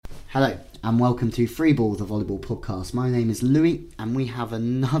Hello and welcome to Freeball, the volleyball podcast. My name is Louis and we have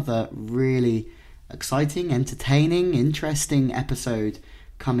another really exciting, entertaining, interesting episode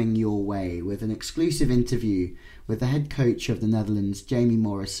coming your way with an exclusive interview with the head coach of the Netherlands, Jamie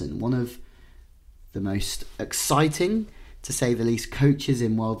Morrison, one of the most exciting, to say the least, coaches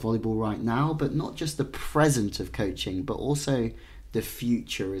in world volleyball right now, but not just the present of coaching, but also the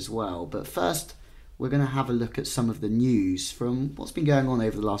future as well. But first, we're going to have a look at some of the news from what's been going on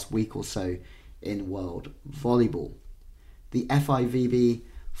over the last week or so in world volleyball. The FIVB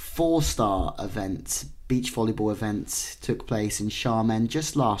 4-star event, beach volleyball event, took place in Sharm El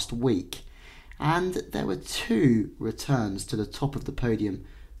just last week. And there were two returns to the top of the podium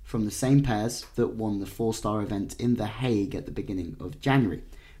from the same pairs that won the 4-star event in The Hague at the beginning of January.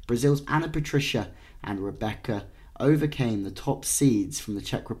 Brazil's Ana Patricia and Rebecca overcame the top seeds from the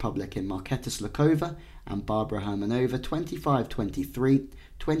Czech Republic in Marketa Slakova and Barbara Hermanova 25-23,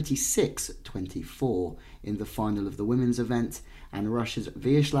 26-24 in the final of the women's event, and Russia's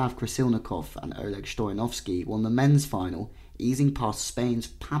Vyacheslav Krasilnikov and Oleg Stoyanovsky won the men's final, easing past Spain's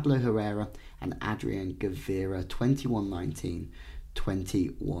Pablo Herrera and Adrian Gavira 21-19,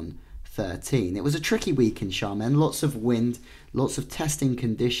 21-13. It was a tricky week in Sharm El, lots of wind, lots of testing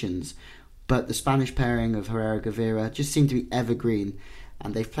conditions, but the Spanish pairing of Herrera-Gavira just seemed to be evergreen,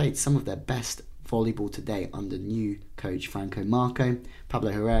 and they've played some of their best volleyball today under new coach Franco Marco.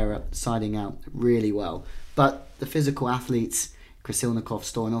 Pablo Herrera siding out really well. But the physical athletes, Krasilnikov,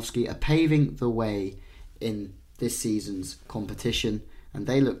 Stoyanovsky, are paving the way in this season's competition, and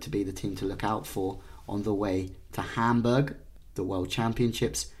they look to be the team to look out for on the way to Hamburg, the World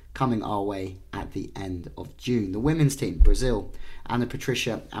Championships, coming our way at the end of June. The women's team, Brazil, Ana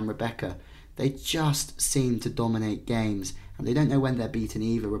Patricia and Rebecca, they just seem to dominate games, and they don't know when they're beaten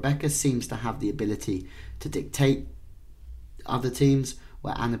either. Rebecca seems to have the ability to dictate other teams,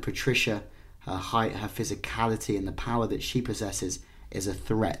 where Ana Patricia, her height, her physicality and the power that she possesses is a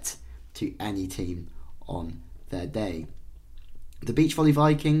threat to any team on their day. The Beach Volley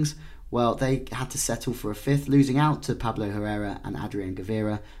Vikings, well, they had to settle for a fifth, losing out to Pablo Herrera and Adrian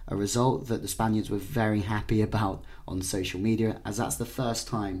Gavira, a result that the Spaniards were very happy about on social media, as that's the first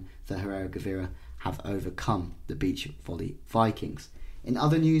time that Herrera-Gavira have overcome the Beach Volley Vikings. In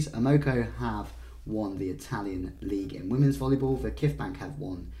other news, Amoco have won the Italian league in women's volleyball. The Kifbank have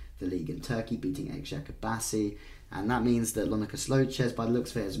won the league in Turkey, beating Ekşehirspor, and that means that Lonika Slocez, by the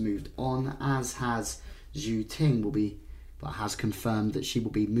looks of it, has moved on, as has Zhu Ting, has confirmed that she will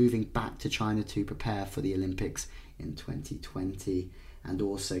be moving back to China to prepare for the Olympics in 2020. And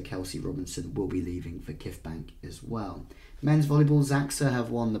also Kelsey Robinson will be leaving for Kifbank as well. Men's volleyball, Zaxa have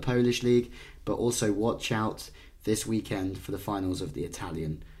won the Polish league, but also watch out this weekend for the finals of the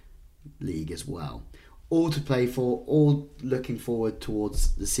Italian league as well. All to play for, all looking forward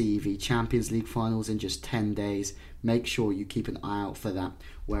towards the CEV Champions League finals in just 10 days. Make sure you keep an eye out for that,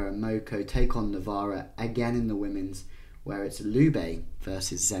 where Amoco take on Navarra again in the women's, where it's Lube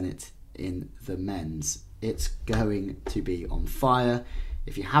versus Zenit in the men's. It's going to be on fire.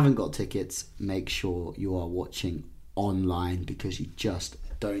 If you haven't got tickets, make sure you are watching online, because you just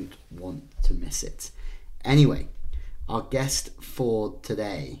don't want to miss it. Anyway, our guest for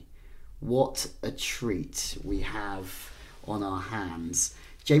today, what a treat we have on our hands.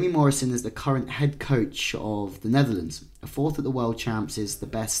 Jamie Morrison is the current head coach of the Netherlands. A fourth at the World Champs is the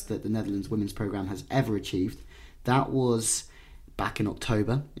best that the Netherlands women's programme has ever achieved. That was back in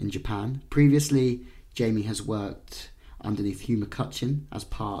October in Japan. Previously, Jamie has worked underneath Hugh McCutcheon as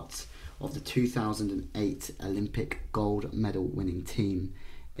part of the 2008 Olympic gold medal winning team.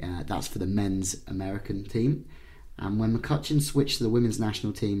 That's for the men's American team. And when McCutcheon switched to the women's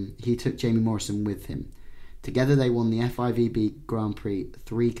national team, he took Jamie Morrison with him. Together they won the FIVB Grand Prix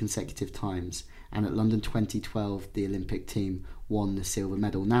 3 consecutive times, and at London 2012 the Olympic team won the silver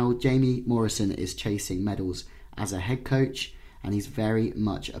medal. Now Jamie Morrison is chasing medals as a head coach, and he's very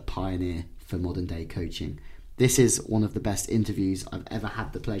much a pioneer for modern day coaching. This is one of the best interviews I've ever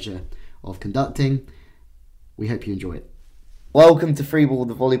had the pleasure of conducting. We hope you enjoy it. Welcome to Freeball,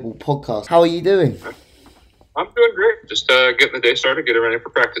 the volleyball podcast. How are you doing? I'm doing great. Just getting the day started, getting ready for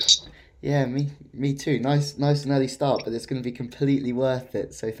practice. Yeah, me too. Nice and early start, but it's going to be completely worth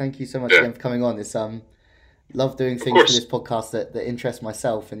it. So thank you so much again for coming on. It's love doing things for this podcast that interest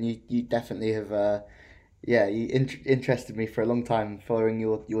myself, and you definitely have interested me for a long time, following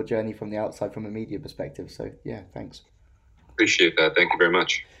your journey from the outside from a media perspective. So yeah, thanks. Appreciate that. Thank you very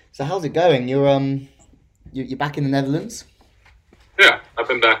much. So how's it going? You're back in the Netherlands? Yeah, I've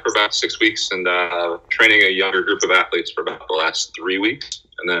been back for about 6 weeks and training a younger group of athletes for about the last 3 weeks.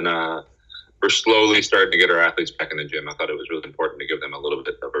 And then we're slowly starting to get our athletes back in the gym. I thought it was really important to give them a little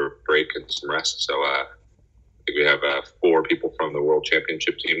bit of a some rest. So I think we have 4 people from the World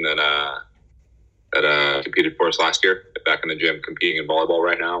Championship team that competed for us last year, back in the gym competing in volleyball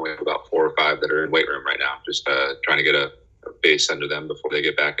right now. We have about 4 or 5 that are in weight room right now, just trying to get a base under them before they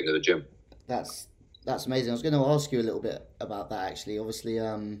get back into the gym. That's amazing. I was going to ask you a little bit about that, actually. Obviously,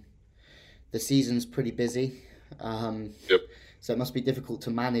 the season's pretty busy. Yep. So it must be difficult to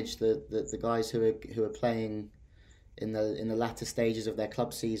manage the guys who are playing in the latter stages of their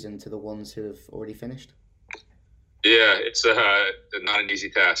club season to the ones who have already finished. Yeah, it's not an easy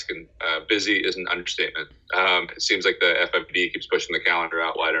task, and busy is an understatement. It seems like the FIVB keeps pushing the calendar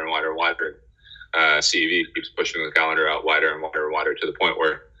out wider and wider and wider. CEV keeps pushing the calendar out wider and wider and wider to the point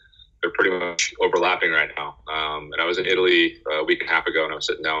where they're pretty much overlapping right now. And I was in Italy a week and a half ago, and I was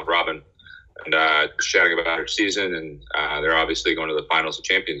sitting down with Robin and just chatting about her season, and they're obviously going to the finals of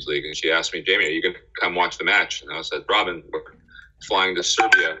Champions League. And she asked me, Jamie, are you going to come watch the match? And I said, Robin, we're flying to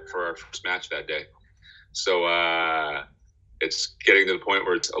Serbia for our first match that day. So it's getting to the point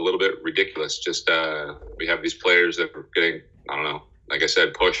where it's a little bit ridiculous. Just we have these players that are getting, I don't know, like I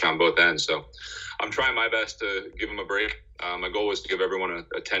said, pushed on both ends. So I'm trying my best to give them a break. My goal was to give everyone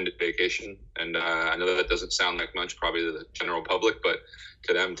a 10-day vacation. And I know that doesn't sound like much probably to the general public, but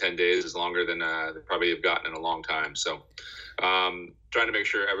to them, 10 days is longer than they probably have gotten in a long time. So trying to make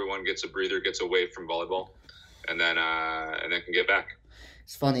sure everyone gets a breather, gets away from volleyball, and then can get back.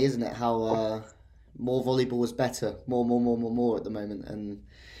 It's funny, isn't it, how more volleyball is better, more at the moment, and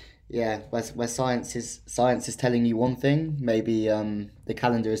yeah, where science is telling you one thing, maybe the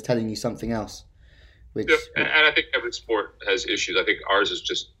calendar is telling you something else. Which, and I think every sport has issues. I think ours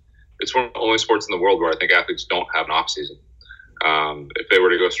is it's one of the only sports in the world where I think athletes don't have an off season. If they were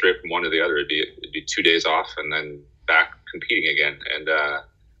to go straight from one to the other, it'd be 2 days off and then back competing again. And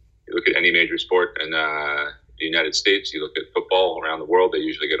you look at any major sport in the United States, you look at football around the world, they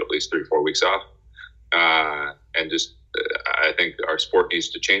usually get at least 3 or 4 weeks off. I think our sport needs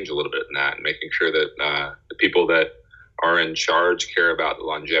to change a little bit in that, and making sure that the people that are in charge care about the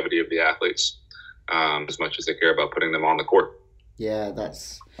longevity of the athletes as much as they care about putting them on the court. Yeah,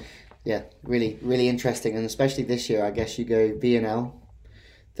 that's really, really interesting. And especially this year, I guess you go VNL,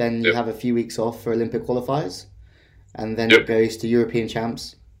 then you have a few weeks off for Olympic qualifiers, and then it goes to European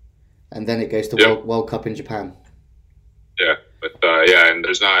champs, and then it goes to World Cup in Japan. Yeah, but and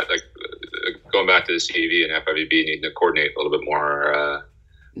there's not, like, going back to the CEV and FIVB needing to coordinate a little bit more.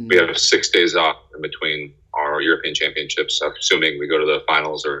 We have 6 days off in between our European championships, assuming we go to the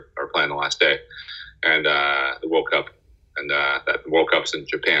finals or play on the last day, and the World Cup. And that World Cup's in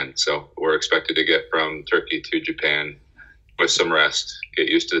Japan. So we're expected to get from Turkey to Japan with some rest, get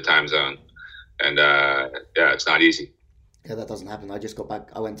used to the time zone. And it's not easy. Yeah, that doesn't happen. I just got back.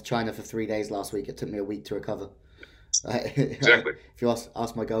 I went to China for 3 days last week. It took me a week to recover. Exactly. If you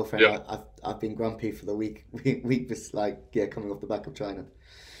ask my girlfriend, I've been grumpy for the week was coming off the back of China.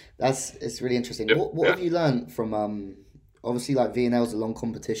 It's really interesting. What have you learned from obviously, like, VNL is a long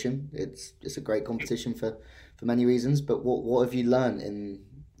competition. It's a great competition for many reasons. But what have you learned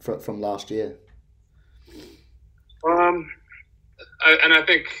from last year? I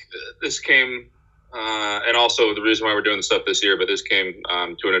think this came, and also the reason why we're doing the stuff this year, but this came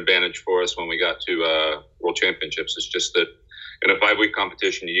to an advantage for us when we got to World Championships. It's just that in a 5-week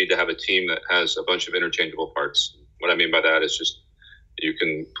competition, you need to have a team that has a bunch of interchangeable parts. What I mean by that is just you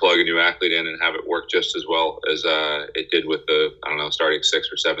can plug a new athlete in and have it work just as well as it did with the, starting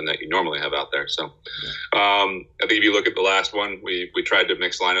 6 or 7 that you normally have out there. So I think if you look at the last one, we tried to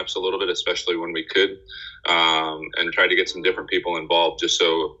mix lineups a little bit, especially when we could, and tried to get some different people involved just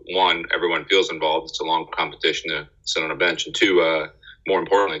so, 1, everyone feels involved. It's a long competition to sit on a bench. And 2, more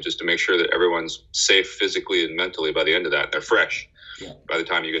importantly, just to make sure that everyone's safe physically and mentally by the end of that. They're fresh by the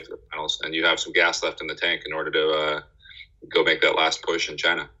time you get to the finals, and you have some gas left in the tank in order to go make that last push in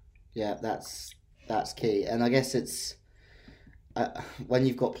China. Yeah, that's key. And I guess it's when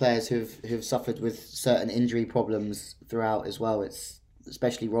you've got players who've suffered with certain injury problems throughout as well. It's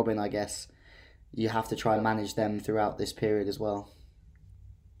especially Robin, I guess. You have to try and manage them throughout this period as well.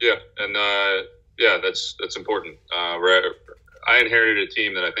 Yeah, and that's important. I inherited a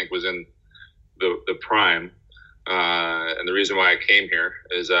team that I think was in the prime. And the reason why I came here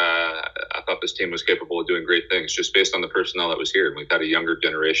is I thought this team was capable of doing great things just based on the personnel that was here. We've had a younger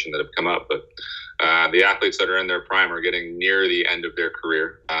generation that have come up, but the athletes that are in their prime are getting near the end of their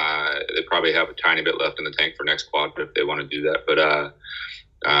career. They probably have a tiny bit left in the tank for next quad if they want to do that. But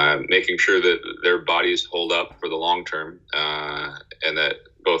making sure that their bodies hold up for the long term, and that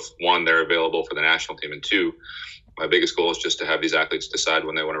both, 1, they're available for the national team, and 2, my biggest goal is just to have these athletes decide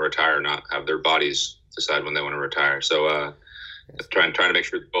when they want to retire, not have their bodies decide when they want to retire. So trying to make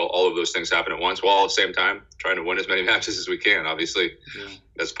sure all of those things happen at once, while at the same time trying to win as many matches as we can. Obviously,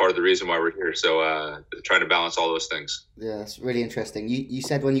 that's part of the reason why we're here. So trying to balance all those things. Yeah, that's really interesting. You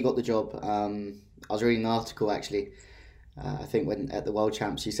said when you got the job, I was reading an article actually. I think when at the World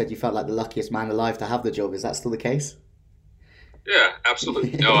Champs, you said you felt like the luckiest man alive to have the job. Is that still the case? Yeah,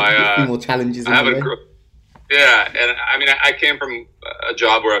 absolutely. No, a few more challenges. Yeah, and I mean, I came from a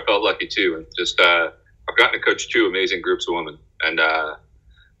job where I felt lucky too, and just I've gotten to coach 2 amazing groups of women, and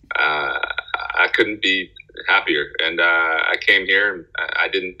I couldn't be happier. And I came here, and I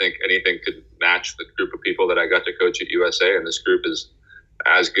didn't think anything could match the group of people that I got to coach at USA, and this group is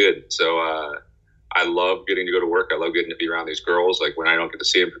as good. So I love getting to go to work. I love getting to be around these girls. Like when I don't get to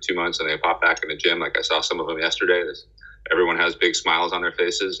see them for 2 months and they pop back in the gym, like I saw some of them yesterday. Everyone has big smiles on their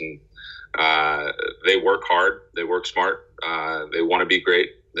faces, and they work hard. They work smart. They want to be great.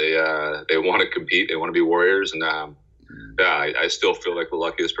 They want to compete. They want to be warriors. And I still feel like the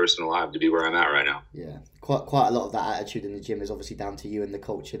luckiest person alive to be where I'm at right now. Yeah, quite a lot of that attitude in the gym is obviously down to you and the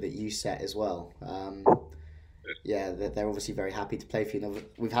culture that you set as well. Yeah, they're obviously very happy to play for you. Now,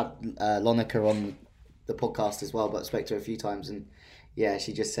 we've had Lonica on the podcast as well, but I spoke to her a few times, and yeah,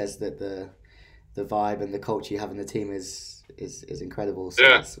 she just says that the vibe and the culture you have in the team is incredible. So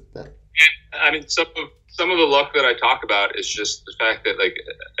yeah. I mean, some of the luck that I talk about is just the fact that, like,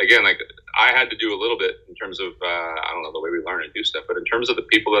 again, like I had to do a little bit in terms of I don't know, the way we learn and do stuff, but in terms of the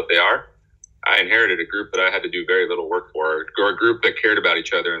people that they are, I inherited a group that I had to do very little work for, or a group that cared about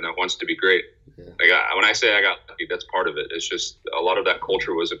each other and that wants to be great. Yeah. Like when I say I got lucky, that's part of it. It's just a lot of that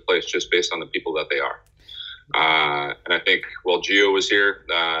culture was in place just based on the people that they are. And I think while Gio was here,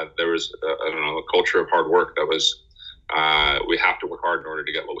 there was a culture of hard work that was we have to work hard in order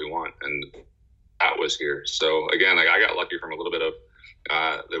to get what we want, and that was here. So again, like I got lucky from a little bit of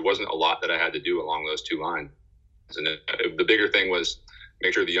there wasn't a lot that I had to do along those 2 lines, and the bigger thing was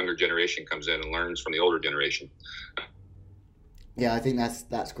make sure the younger generation comes in and learns from the older generation. Yeah, I think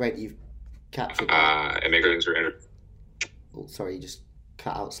that's great. You've captured that. And make sure things are Oh, sorry, you just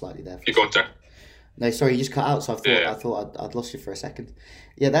cut out slightly there. Keep going, sir. No, sorry, you just cut out. So I thought I'd lost you for a second.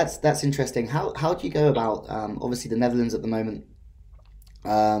 Yeah, that's interesting. How do you go about? Obviously, the Netherlands at the moment,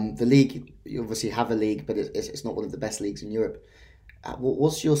 the league. You obviously have a league, but it's not one of the best leagues in Europe.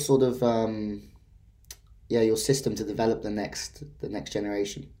 What's your sort of your system to develop the next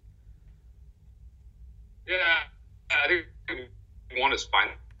generation? Yeah, I think one is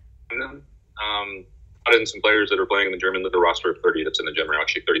find them. Brought in some players that are playing in the German League, the roster of 30 that's in the gym right now,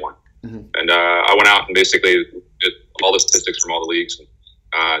 actually 31. Mm-hmm. And I went out and basically did all the statistics from all the leagues,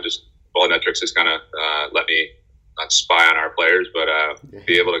 and just Volleymetrics has kind of let me not spy on our players, but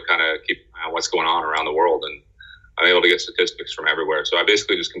be able to kind of keep an eye on what's going on around the world. And I'm able to get statistics from everywhere. So I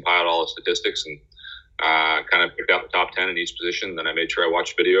basically just compiled all the statistics and kind of picked out the top 10 in each position. Then I made sure I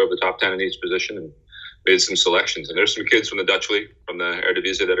watched video of the top 10 in each position and made some selections. And there's some kids from the Dutch League, from the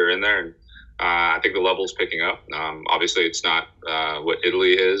Eredivisie that are in there. And I think the level's picking up. Obviously, it's not what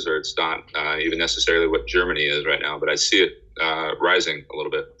Italy is, or it's not even necessarily what Germany is right now, but I see it rising a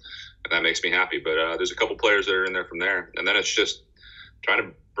little bit, and that makes me happy. But there's a couple players that are in there from there, and then it's just trying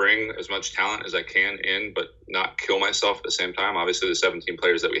to bring as much talent as I can in, but not kill myself at the same time. Obviously, the 17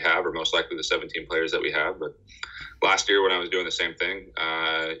 players that we have are most likely the 17 players that we have, but last year when I was doing the same thing,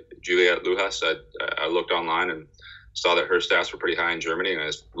 Juliette Lujas, I looked online and saw that her stats were pretty high in Germany, and I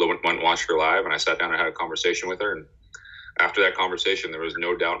just went and watched her live, and I sat down and had a conversation with her. And after that conversation, there was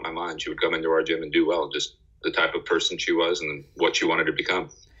no doubt in my mind she would come into our gym and do well, just the type of person she was and what she wanted to become.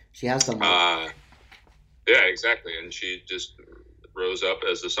 She has done yeah, exactly. And she just rose up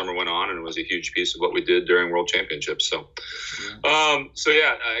as the summer went on, and it was a huge piece of what we did during World Championships. So,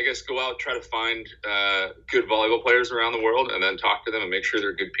 I guess go out, try to find good volleyball players around the world, and then talk to them and make sure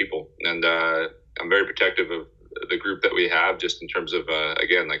they're good people. And I'm very protective of the group that we have, just in terms of,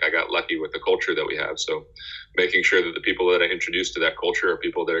 again, like I got lucky with the culture that we have. So making sure that the people that I introduce to that culture are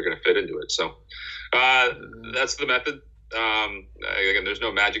people that are going to fit into it. So that's the method. Again, there's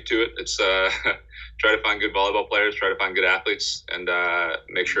no magic to it. It's try to find good volleyball players, try to find good athletes, and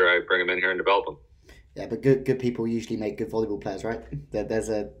make sure I bring them in here and develop them. Yeah, but good people usually make good volleyball players, right? There's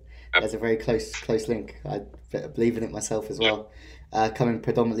a very close link. I believe in it myself as well. Coming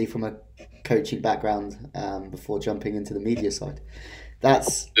predominantly from a coaching background before jumping into the media side.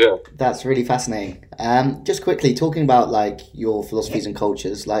 That's really fascinating. Just quickly talking about like your philosophies and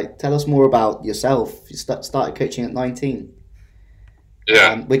cultures, like tell us more about yourself. You started coaching at 19.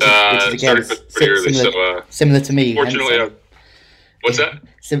 Yeah, which is again similar to me. Fortunately, what's that?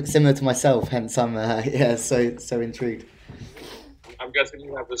 Similar to myself. Hence, I'm so intrigued. I'm guessing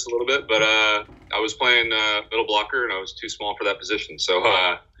you have this a little bit, but I was playing middle blocker, and I was too small for that position. So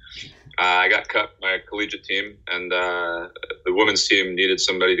I got cut by my collegiate team, and the women's team needed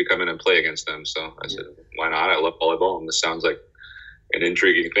somebody to come in and play against them. So I said, why not? I love volleyball, and this sounds like an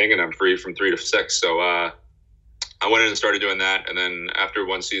intriguing thing, and I'm free from 3 to 6. So I went in and started doing that. And then after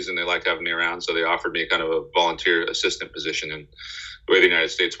one season, they liked having me around, so they offered me kind of a volunteer assistant position. And the way the United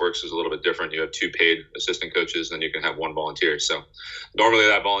States works is a little bit different. You have 2 paid assistant coaches, and then you can have 1 volunteer. So normally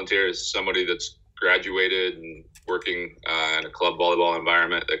that volunteer is somebody that's graduated and working in a club volleyball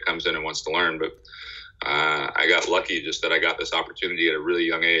environment that comes in and wants to learn. But I got lucky just that I got this opportunity at a really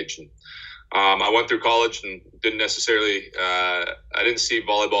young age. And I went through college and didn't necessarily, I didn't see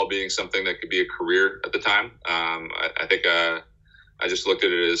volleyball being something that could be a career at the time. I think I just looked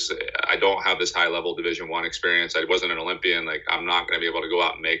at it as I don't have this high level Division I experience. I wasn't an Olympian. Like, I'm not going to be able to go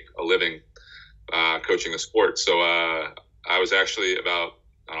out and make a living coaching the sport. So I was actually about,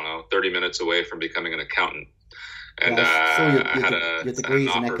 30 minutes away from becoming an accountant. And I had your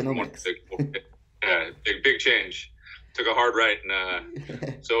degrees in economics. Big change. Took a hard right.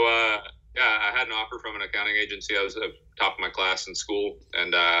 And so I had an offer from an accounting agency. I was at the top of my class in school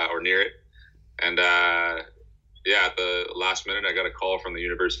and or near it. And at the last minute, I got a call from the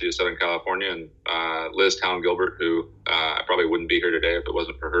University of Southern California, and Liz Town Gilbert, who I probably wouldn't be here today if it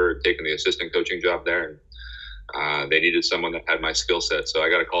wasn't for her, had taken the assistant coaching job there. And they needed someone that had my skill set. So I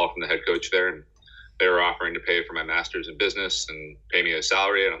got a call from the head coach there, and they were offering to pay for my master's in business and pay me a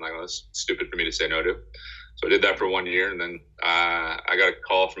salary. And I'm like, well, that's stupid for me to say no to. So I did that for 1 year. And then I got a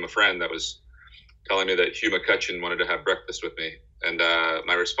call from a friend that was telling me that Hugh McCutcheon wanted to have breakfast with me. And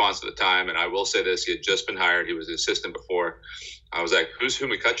my response at the time, and I will say this, he had just been hired. He was the assistant before. I was like, who's Hugh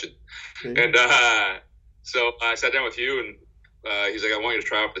McCutcheon? Mm-hmm. And so I sat down with Hugh, and he's like, I want you to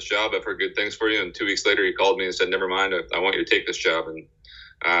try out this job. I've heard good things for you. And 2 weeks later, he called me and said, never mind, I want you to take this job. And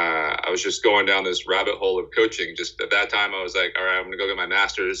I was just going down this rabbit hole of coaching. Just at that time, I was like, all right, I'm going to go get my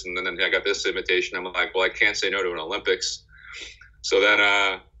master's. And then I got this invitation. I'm like, well, I can't say no to an Olympics. So then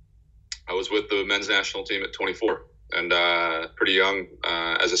I was with the men's national team at 24 and pretty young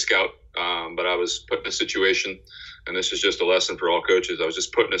as a scout. But I was put in a situation, and this is just a lesson for all coaches. I was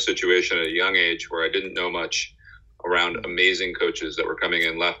just put in a situation at a young age where I didn't know much around amazing coaches that were coming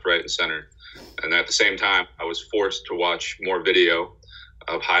in left, right, and center. And at the same time, I was forced to watch more video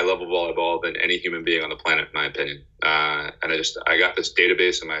of high-level volleyball than any human being on the planet, in my opinion. And I got this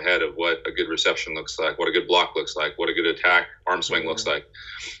database in my head of what a good reception looks like, what a good block looks like, what a good attack arm swing looks like.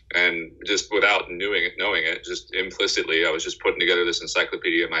 And just without knowing it, just implicitly, I was just putting together this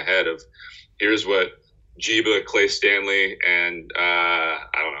encyclopedia in my head of here's what Jiba, Clay Stanley, and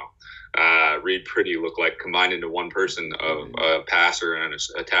Reed Pretty look like combined into one person of a passer and an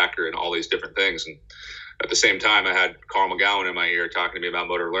attacker and all these different things. And at the same time, I had Carl McGowan in my ear talking to me about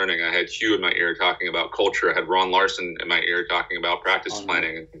motor learning. I had Hugh in my ear talking about culture. I had Ron Larson in my ear talking about practice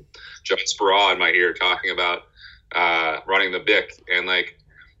planning, and John Speraw in my ear talking about running the BIC. And I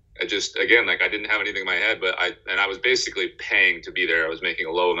didn't have anything in my head, but I was basically paying to be there. I was making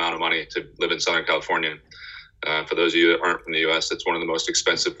a low amount of money to live in Southern California. For those of you that aren't from the U.S., it's one of the most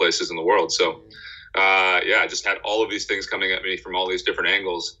expensive places in the world. So, I just had all of these things coming at me from all these different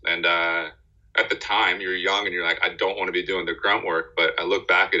angles. And at the time, you're young and you're like, I don't want to be doing the grunt work. But I look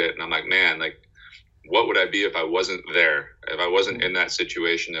back at it and I'm like, man, what would I be if I wasn't there? If I wasn't in that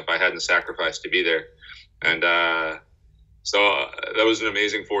situation, if I hadn't sacrificed to be there? And so that was an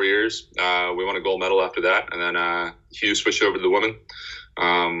amazing 4 years. We won a gold medal after that. And then Hugh switched over to the women.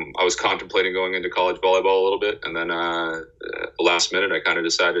 I was contemplating going into college volleyball a little bit. And then at the last minute, I kind of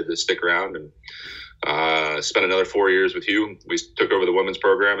decided to stick around and spent another 4 years with Hugh. We took over the women's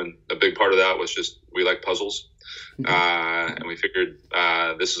program. And a big part of that was just we like puzzles. And we figured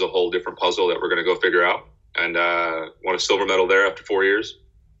this is a whole different puzzle that we're going to go figure out. And won a silver medal there after 4 years.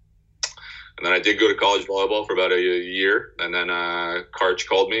 And then I did go to college volleyball for about a year. And then Karch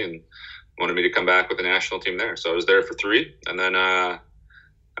called me and wanted me to come back with the national team there. So I was there for 3. And then I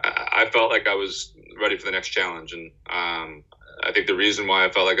felt like I was ready for the next challenge. And I think the reason why I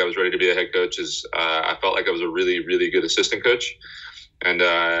felt like I was ready to be a head coach is I felt like I was a really, really good assistant coach. And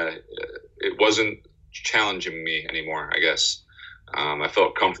it wasn't challenging me anymore, I guess. I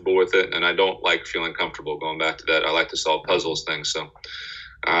felt comfortable with it. And I don't like feeling comfortable, going back to that. I like to solve puzzles things. So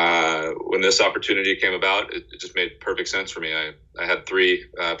when this opportunity came about, it just made perfect sense for me. I had 3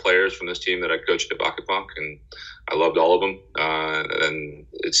 players from this team that I coached at Baka Punk, and I loved all of them. And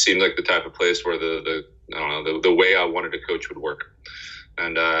it seemed like the type of place where the way I wanted to coach would work.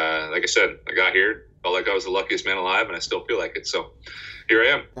 And like I said, I got here, felt like I was the luckiest man alive, and I still feel like it. So here I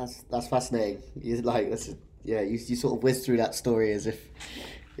am. That's fascinating. Yeah, you sort of whiz through that story as if,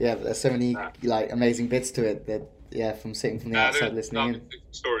 yeah, but there's so many like amazing bits to it that, yeah, from sitting from the outside listening in.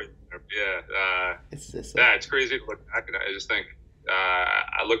 Story. Yeah. It's just, it's crazy to look back. And I just think,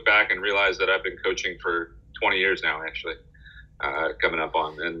 I look back and realize that I've been coaching for 20 years now, actually, coming up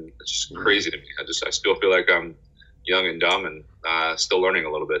on, and it's just crazy to me. I still feel like I'm young and dumb and still learning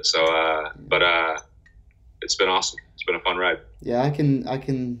a little bit. So, but it's been awesome. It's been a fun ride. Yeah, I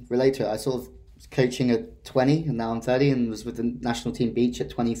can relate to it. I sort of was coaching at 20 and now I'm 30 and was with the national team beach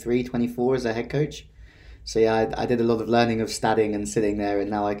at 23, 24 as a head coach. So yeah, I did a lot of learning of statting and sitting there, and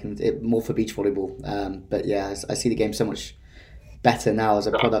now I can more for beach volleyball. But yeah, I see the game so much better now as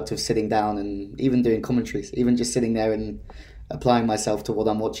a product of sitting down and even doing commentaries, even just sitting there and applying myself to what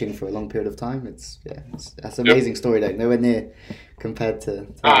I'm watching for a long period of time. That's an amazing story though. Nowhere near compared to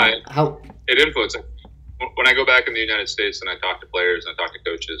how it influences. When I go back in the United States and I talk to players and I talk to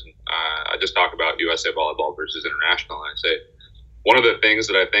coaches, and I just talk about USA volleyball versus international, and I say one of the things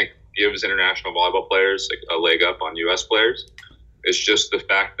that I think gives international volleyball players a leg up on U.S. players is just the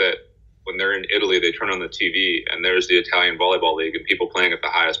fact that when they're in Italy, they turn on the TV and there's the Italian Volleyball League and people playing at the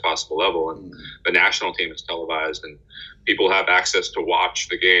highest possible level, and the national team is televised and people have access to watch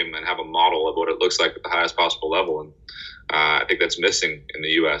the game and have a model of what it looks like at the highest possible level. And I think that's missing in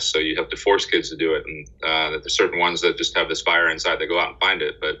the U.S. So you have to force kids to do it, and that there's certain ones that just have this fire inside. They go out and find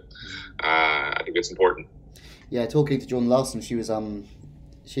it, but I think it's important. Yeah, talking to Jordan Larson, she was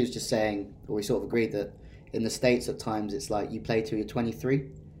just saying, or we sort of agreed that in the States at times it's like you play till you're 23,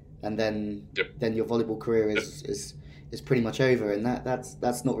 and then your volleyball career is pretty much over, and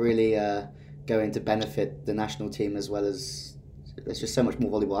that's not really going to benefit the national team as well as there's just so much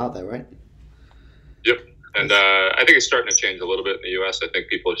more volleyball out there, right? Yep. And I think it's starting to change a little bit in the U.S. I think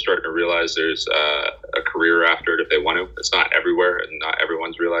people are starting to realize there's a career after it if they want to. It's not everywhere, and not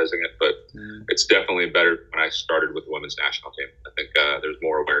everyone's realizing it, but it's definitely better when I started with the women's national team. I think there's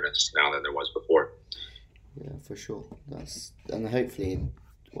more awareness now than there was before. Yeah, for sure. And hopefully,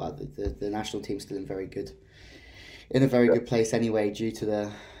 well, the national team's still in a very good place anyway, due to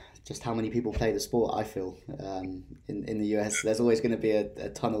just how many people play the sport. I feel in the US, there's always going to be a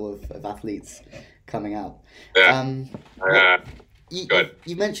tunnel of athletes coming out. Yeah.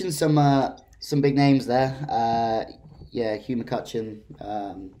 You mentioned some big names there. Hugh McCutcheon,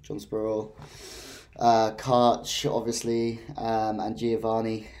 John Spurrell, Karch, obviously, and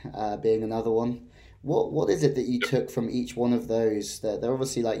Giovanni being another one. What is it that you took from each one of those? They're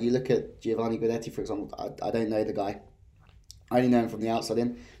obviously, like, you look at Giovanni Guidetti, for example. I don't know the guy. I only know him from the outside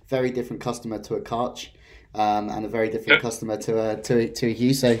in. Very different customer to a Karch, and a very different customer to a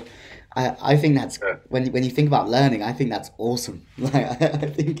Hugh. So I think that's when you think about learning, I think that's awesome. Like I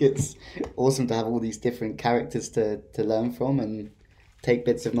think it's awesome to have all these different characters to learn from and take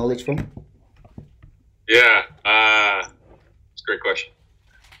bits of knowledge from. Yeah, it's a great question.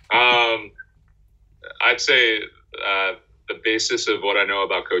 I'd say the basis of what I know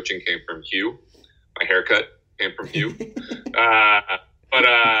about coaching came from Hugh. My haircut came from Hugh. But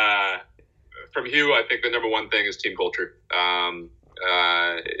from Hugh, I think the number one thing is team culture.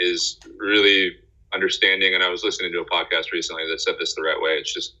 Is really understanding, and I was listening to a podcast recently that said this the right way.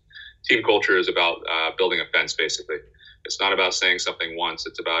 It's just team culture is about building a fence, basically. It's not about saying something once.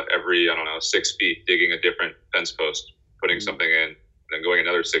 It's about every, 6 feet, digging a different fence post, putting something in, then going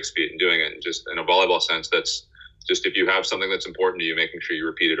another 6 feet and doing it. And just in a volleyball sense, that's just if you have something that's important to you, making sure you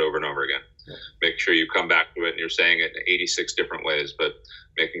repeat it over and over again. Yeah. Make sure you come back to it and you're saying it in 86 different ways, but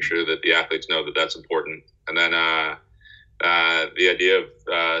making sure that the athletes know that that's important. And then the idea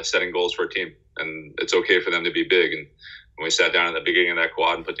of setting goals for a team, and it's okay for them to be big. And when we sat down at the beginning of that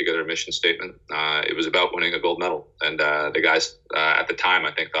quad and put together a mission statement, it was about winning a gold medal. And the guys at the time,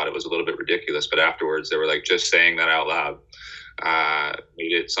 I think, thought it was a little bit ridiculous, but afterwards they were like, just saying that out loud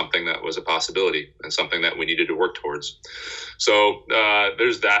made it something that was a possibility and something that we needed to work towards. So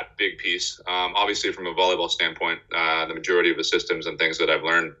there's that big piece. Obviously, from a volleyball standpoint, the majority of the systems and things that I've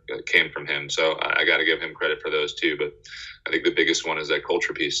learned came from him. So I got to give him credit for those too. But I think the biggest one is that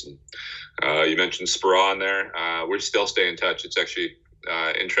culture piece. And you mentioned Spurrell in there. We still stay in touch. It's actually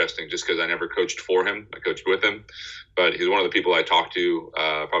interesting just because I never coached for him. I coached with him. But he's one of the people I talk to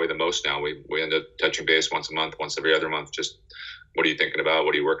probably the most now. We end up touching base once a month, once every other month. Just what are you thinking about?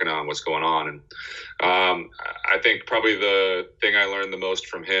 What are you working on? What's going on? And I think probably the thing I learned the most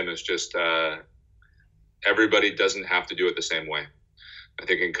from him is just everybody doesn't have to do it the same way. I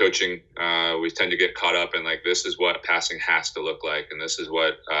think in coaching, we tend to get caught up in like, this is what passing has to look like. And this is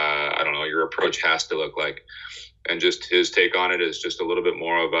what, your approach has to look like. And just his take on it is just a little bit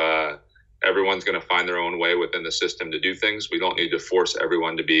more of everyone's going to find their own way within the system to do things. We don't need to force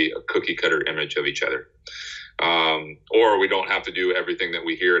everyone to be a cookie cutter image of each other. Or we don't have to do everything that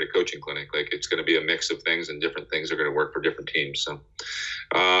we hear at a coaching clinic. Like, it's going to be a mix of things, and different things are going to work for different teams. So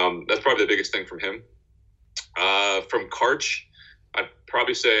that's probably the biggest thing from him. From Karch, I'd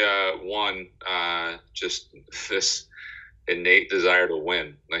probably say just this innate desire to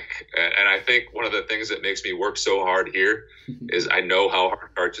win. And I think one of the things that makes me work so hard here is I know how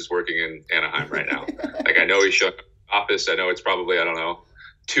hard Karch is working in Anaheim right now. Like, I know he's showing up in the office. I know it's probably,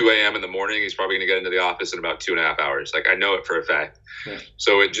 2 a.m. in the morning. He's probably going to get into the office in about 2.5 hours. Like, I know it for a fact. Yeah.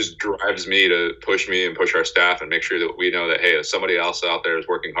 So it just drives me to push me and push our staff and make sure that we know that, hey, somebody else out there is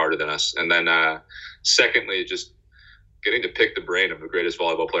working harder than us. And then secondly, just getting to pick the brain of the greatest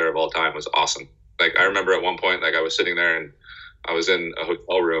volleyball player of all time was awesome. Like, I remember at one point, like, I was sitting there and I was in a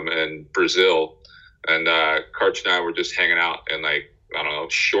hotel room in Brazil, and Karch and I were just hanging out in, like,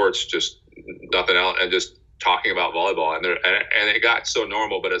 shorts, just nothing else, and just talking about volleyball. And it got so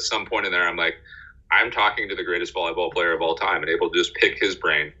normal, but at some point in there, I'm like, I'm talking to the greatest volleyball player of all time, and able to just pick his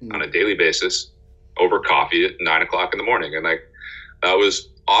brain on a daily basis over coffee at 9:00 in the morning. And, like, that was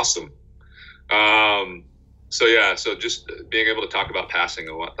awesome. So just being able to talk about passing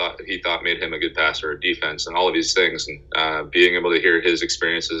and what he thought made him a good passer, or defense, and all of these things, and being able to hear his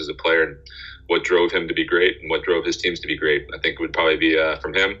experiences as a player and what drove him to be great and what drove his teams to be great, I think would probably be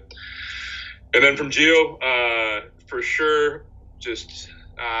from him. And then from Gio, for sure, just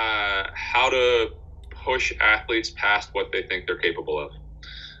how to push athletes past what they think they're capable of.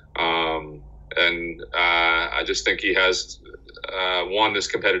 I just think he has this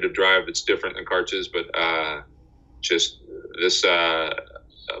competitive drive that's different than Karch's, but just this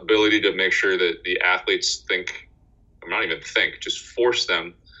ability to make sure that the athletes just force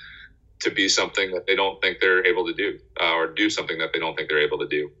them to be something that they don't think they're able to do, or do something that they don't think they're able to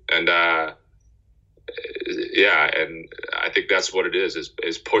do. And and I think that's what it is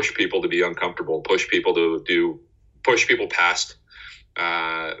push people to be uncomfortable, push people past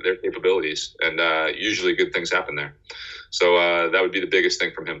their capabilities, and usually good things happen there. So that would be the biggest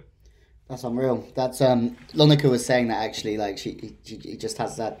thing from him. That's unreal. That's Lonica was saying that, actually, like, he just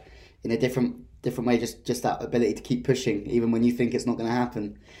has that in a different way, just that ability to keep pushing even when you think it's not going to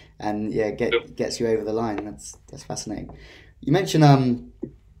happen, and gets you over the line. That's fascinating. You mentioned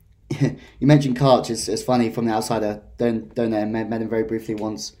you mentioned Karch. It's funny from the outside. I don't know, met him very briefly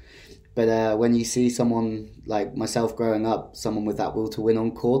once. But when you see someone like myself growing up, someone with that will to win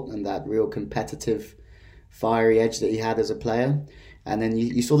on court and that real competitive, fiery edge that he had as a player, and then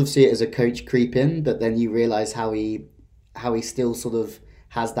you sort of see it as a coach creep in, but then you realise how he still sort of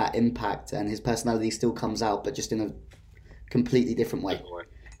has that impact, and his personality still comes out, but just in a completely different way.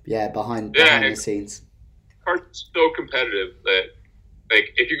 Yeah, behind the scenes. Karch's so competitive that,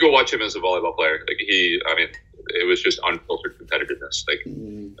 like, if you go watch him as a volleyball player, like, it was just unfiltered competitiveness. Like,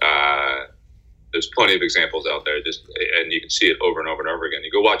 there's plenty of examples out there, and you can see it over and over and over again.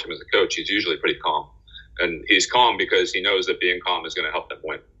 You go watch him as a coach, he's usually pretty calm, and he's calm because he knows that being calm is going to help them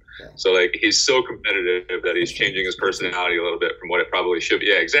win. Yeah. So, like, he's so competitive that he's changing his personality a little bit from what it probably should be.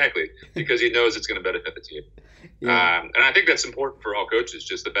 Yeah, exactly, because he knows it's going to benefit the team. Yeah. And I think that's important for all coaches,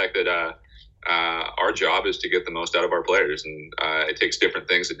 just the fact that our job is to get the most out of our players, and it takes different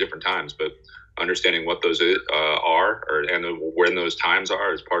things at different times, but understanding what those are, and when those times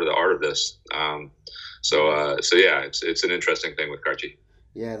are, is part of the art of this. It's an interesting thing with Karchi.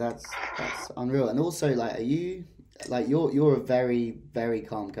 Yeah, that's unreal. And also, like, are you, like, you're a very, very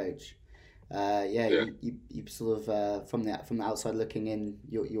calm coach. You sort of from the outside looking in,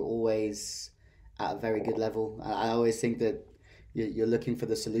 you're always at a very good level. I always think that you're looking for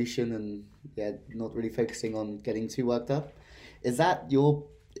the solution, and not really focusing on getting too worked up. Is that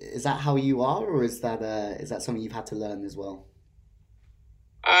how you are, or is that something you've had to learn as well?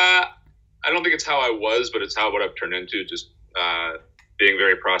 I don't think it's how I was, but it's what I've turned into, just being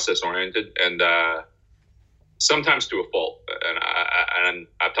very process oriented, and sometimes to a fault. And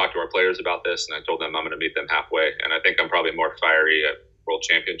I've talked to our players about this, and I told them I'm going to meet them halfway. And I think I'm probably more fiery at World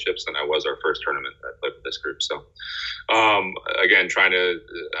Championships than I was our first tournament that I played with this group. So again, trying to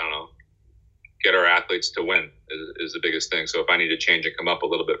get our athletes to win is the biggest thing. So if I need to change and come up a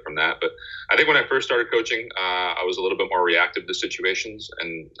little bit from that. But I think when I first started coaching, I was a little bit more reactive to situations.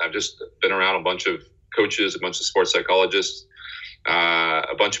 And I've just been around a bunch of coaches, a bunch of sports psychologists,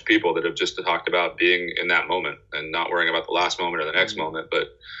 a bunch of people that have just talked about being in that moment and not worrying about the last moment or the next moment,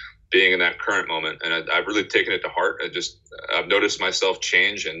 but being in that current moment. And I've really taken it to heart. I've noticed myself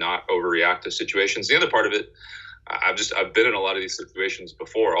change and not overreact to situations. The other part of it, I've been in a lot of these situations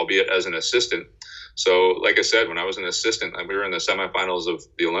before, albeit as an assistant. So, like I said, when I was an assistant, we were in the semifinals of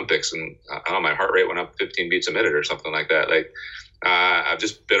the Olympics, and I don't know, my heart rate went up 15 beats a minute or something like that. Like, I've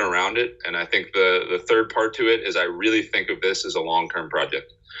just been around it, and I think the third part to it is I really think of this as a long-term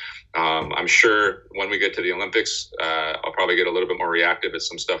project. I'm sure when we get to the Olympics, I'll probably get a little bit more reactive at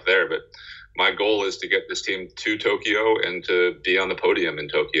some stuff there, but my goal is to get this team to Tokyo and to be on the podium in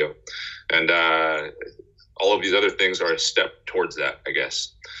Tokyo. And all of these other things are a step towards that, I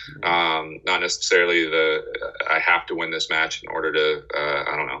guess. Not necessarily I have to win this match in order to,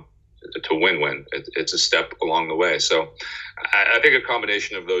 I don't know, to win. It's a step along the way. So I think a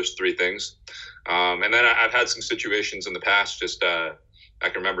combination of those three things. And then I've had some situations in the past, just I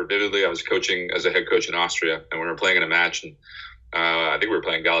can remember vividly, I was coaching as a head coach in Austria, and we were playing in a match, and I think we were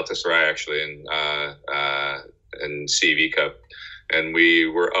playing Galatasaray actually in CEV Cup. And we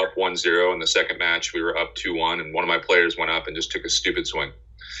were up 1-0 in the second match. We were up 2-1, and one of my players went up and just took a stupid swing.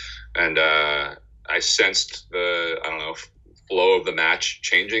 And I sensed the, I don't know, flow of the match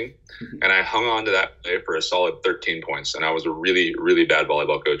changing. And I hung on to that play for a solid 13 points. And I was a really, really bad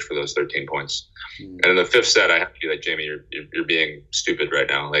volleyball coach for those 13 points. And in the fifth set, I have to be like, Jamie, you're being stupid right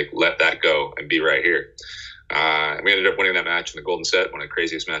now. Like, let that go and be right here. We ended up winning that match in the golden set, one of the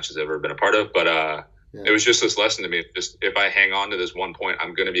craziest matches I've ever been a part of. But it was just this lesson to me. Just if I hang on to this 1 point,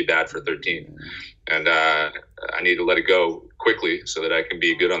 I'm going to be bad for 13. And I need to let it go quickly so that I can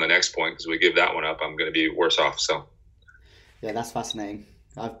be good on the next point, because we give that one up, I'm going to be worse off. So, yeah, that's fascinating.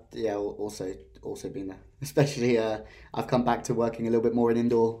 I've also been there. Especially I've come back to working a little bit more in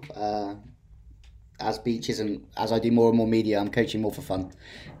indoor as beaches, and as I do more and more media, I'm coaching more for fun.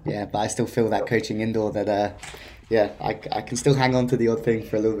 Yeah, but I still feel that coaching indoor that I can still hang on to the odd thing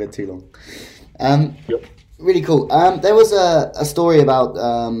for a little bit too long. Really cool. There was a story about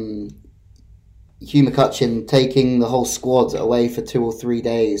Hugh McCutcheon taking the whole squad away for 2 or 3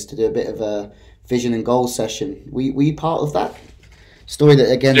 days to do a bit of a vision and goals session. Were you part of that story?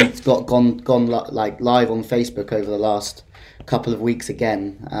 That again, it's gone like live on Facebook over the last couple of weeks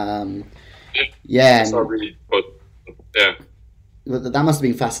again. That must have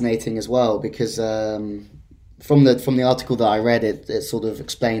been fascinating as well, because from the article that I read, it sort of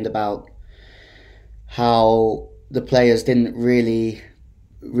explained about how the players didn't really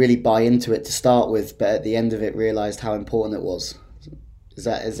buy into it to start with, but at the end of it realised how important it was. Is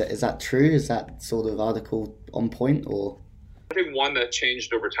that true? Is that sort of article on point, or? I think one that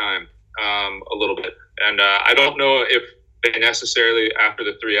changed over time a little bit, and I don't know if they necessarily after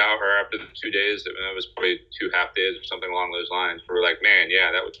the 3 hour or after the 2 days, that was probably 2 half days or something along those lines. We were like, man,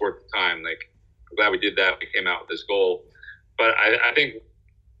 yeah, that was worth the time. Like, I'm glad we did that. We came out with this goal, but I think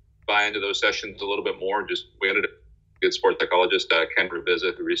buy into those sessions a little bit more. Just we ended up a good sports psychologist, Ken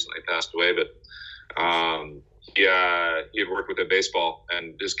Revisa, who recently passed away, but he had worked with baseball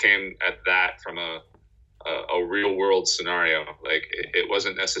and just came at that from a real world scenario. Like, it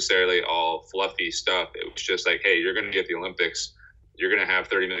wasn't necessarily all fluffy stuff. It was just like, hey, you're going to get the Olympics. You're going to have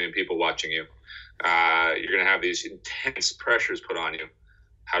 30 million people watching you. You're going to have these intense pressures put on you.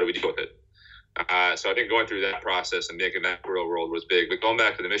 How do we deal with it? So I think going through that process and making that real world was big. But going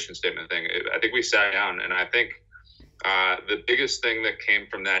back to the mission statement thing, I think we sat down, and I think the biggest thing that came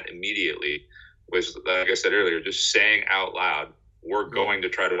from that immediately was, like I said earlier, just saying out loud, we're going to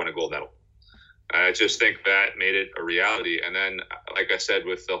try to win a gold medal. I just think that made it a reality. And then, like I said,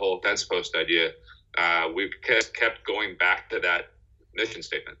 with the whole fence post idea, we've kept going back to that mission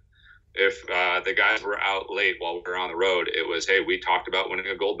statement. If the guys were out late while we were on the road, it was, hey, we talked about winning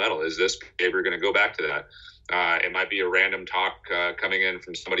a gold medal. Is this behavior going to go back to that? It might be a random talk coming in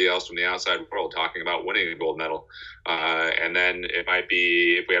from somebody else from the outside world talking about winning a gold medal. And then it might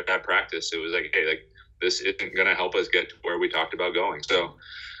be, if we have that practice, it was like, hey, like, this isn't going to help us get to where we talked about going. So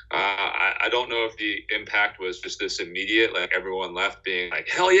I don't know if the impact was just this immediate, like everyone left being like,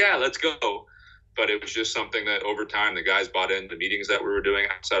 hell yeah, let's go. But it was just something that over time the guys bought into meetings that we were doing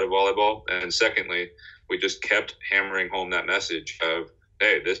outside of volleyball. And secondly, we just kept hammering home that message of,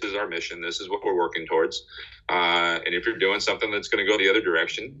 hey, this is our mission. This is what we're working towards. And if you're doing something that's going to go the other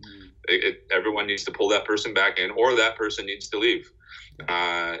direction, everyone needs to pull that person back in, or that person needs to leave.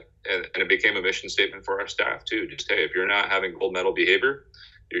 And it became a mission statement for our staff too. Just, hey, if you're not having gold medal behavior,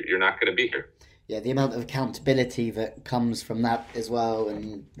 you're not going to be here. Yeah, the amount of accountability that comes from that as well,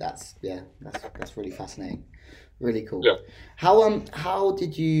 and that's really fascinating, really cool. Yeah. How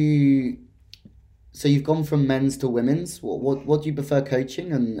did you? So you've gone from men's to women's. What do you prefer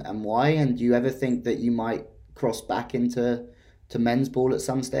coaching, and why? And do you ever think that you might cross back into men's ball at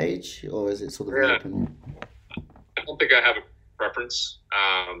some stage, or is it sort of open? I don't think I have a preference.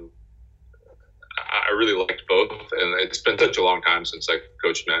 I really liked both, and it's been such a long time since I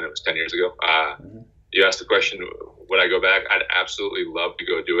coached men. It was 10 years ago. You asked the question, would I go back? I'd absolutely love to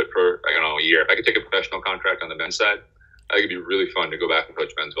go do it for, I don't know, a year. If I could take a professional contract on the men's side, I think it'd be really fun to go back and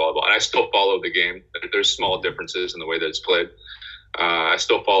coach men's volleyball. And I still follow the game. There's small differences in the way that it's played. I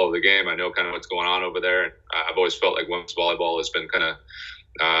still follow the game. I know kind of what's going on over there. And I've always felt like women's volleyball has been kind of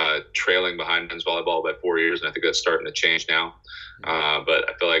trailing behind men's volleyball by 4 years, and I think that's starting to change now. But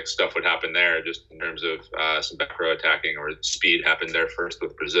I feel like stuff would happen there just in terms of some back row attacking, or speed happened there first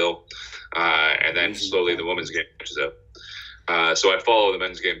with Brazil, and then slowly the women's game catches up. So I follow the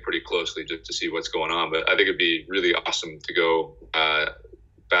men's game pretty closely just to see what's going on. But I think it'd be really awesome to go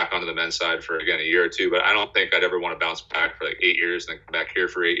back onto the men's side for, again, a year or two. But I don't think I'd ever want to bounce back for like 8 years and then come back here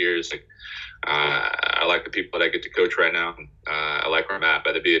for 8 years. Like, I like the people that I get to coach right now. I like where I'm at,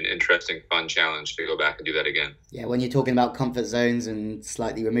 but it'd be an interesting, fun challenge to go back and do that again. Yeah, when you're talking about comfort zones and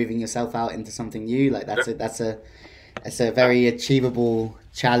slightly removing yourself out into something new, like that's a very achievable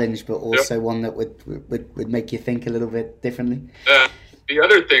challenge, but also one that would make you think a little bit differently. The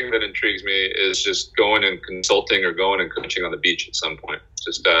other thing that intrigues me is just going and consulting or going and coaching on the beach at some point.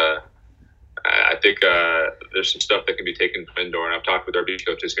 Just I think there's some stuff that can be taken from indoor, and I've talked with our beach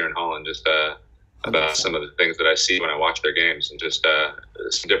coaches here in Holland just about some of the things that I see when I watch their games, and just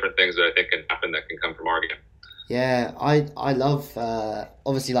some different things that I think can happen that can come from our game. Yeah, I love,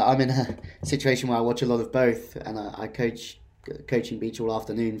 obviously, like, I'm in a situation where I watch a lot of both, and I coaching beach all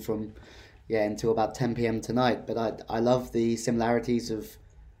afternoon from until about 10 p.m. tonight. But I love the similarities of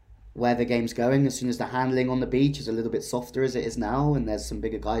where the game's going. As soon as the handling on the beach is a little bit softer as it is now, and there's some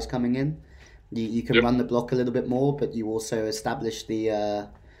bigger guys coming in, you can run the block a little bit more, but you also establish the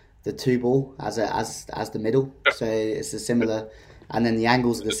two ball as the middle. So it's a similar, and then the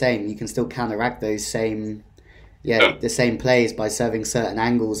angles are the same. You can still counteract those same the same plays by serving certain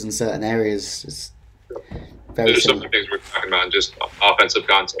angles in certain areas. It's very There's similar. some things we're talking about, and just offensive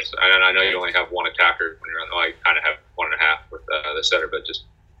concepts. And I know you only have one attacker when you're on. Well, you kind of have 1.5 with the setter, but just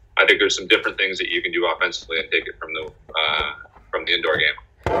I think there's some different things that you can do offensively and take it from the indoor game.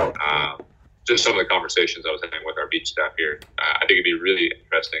 Just some of the conversations I was having with our beach staff here. I think it'd be really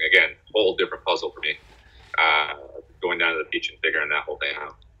interesting. Again, whole different puzzle for me. Going down to the beach and figuring that whole thing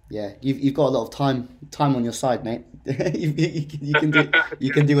out. Yeah, you've got a lot of time on your side, mate.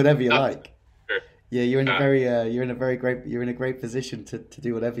 you can do whatever you like. Sure. Yeah, you're in a great position to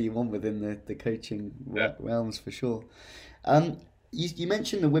do whatever you want within the coaching realms, for sure. You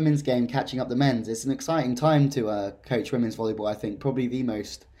mentioned the women's game catching up the men's. It's an exciting time to coach women's volleyball. I think probably the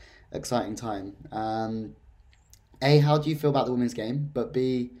most exciting time. A, how do you feel about the women's game? But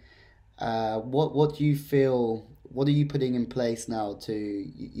B, what do you feel? What are you putting in place now to?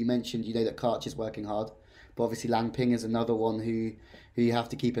 You mentioned that Karch is working hard, but obviously Lang Ping is another one who you have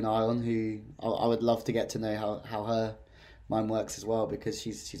to keep an eye on. Who I would love to get to know how her mind works as well, because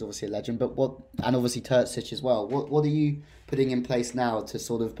she's obviously a legend. But and obviously Terzic as well. What are you putting in place now to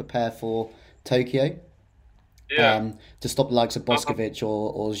sort of prepare for Tokyo? Yeah. To stop the likes of Boskovic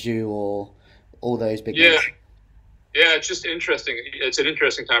or Zhu or all those big names. Yeah, it's just interesting. It's an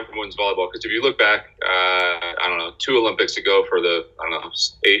interesting time for women's volleyball, because if you look back, 2 Olympics ago for the,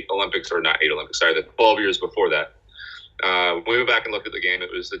 8 Olympics, or not 8 Olympics, sorry, the 12 years before that, when we went back and looked at the game, it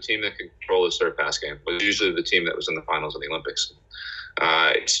was the team that could control the serve pass game. It was usually the team that was in the finals of the Olympics.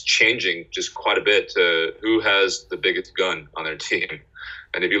 It's changing just quite a bit to who has the biggest gun on their team.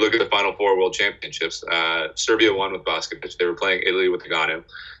 And if you look at the Final Four World Championships, Serbia won with Boskovic. They were playing Italy with Nagano.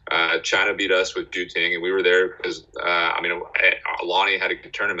 China beat us with Ju Ting, and we were there because, Lonnie had a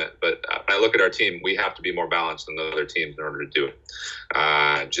good tournament. But when I look at our team, we have to be more balanced than the other teams in order to do it.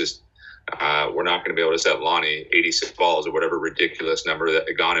 We're not going to be able to set Lonnie 86 balls or whatever ridiculous number that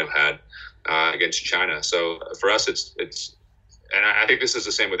Nagano had against China. So for us, it's and I think this is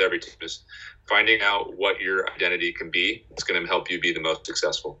the same with every team, is finding out what your identity can be. It's going to help you be the most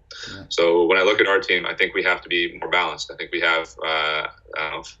successful. Yeah. So when I look at our team, I think we have to be more balanced. I think we have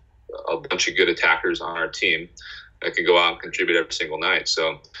a bunch of good attackers on our team that can go out and contribute every single night.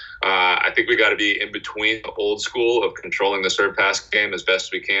 So I think we got to be in between the old school of controlling the serve pass game as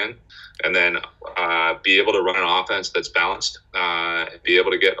best we can, and then be able to run an offense that's balanced, be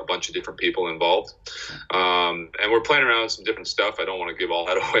able to get a bunch of different people involved. And we're playing around with some different stuff. I don't want to give all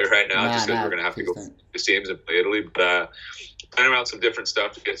that away right now, just because we're going to have to go to these teams and play Italy. But playing around some different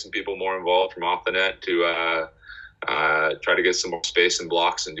stuff to get some people more involved from off the net, to try to get some more space and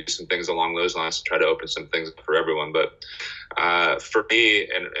blocks and do some things along those lines to try to open some things up for everyone. But for me,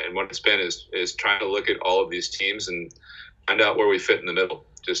 and what it's been is trying to look at all of these teams and find out where we fit in the middle.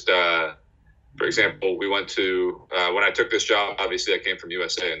 Just For example, we went to when I took this job. Obviously, I came from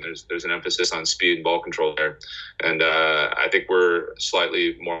USA, and there's an emphasis on speed and ball control there, and I think we're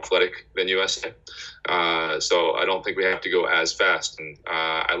slightly more athletic than USA. So I don't think we have to go as fast. And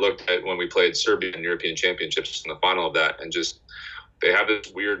I looked at when we played Serbia in European Championships in the final of that, and just they have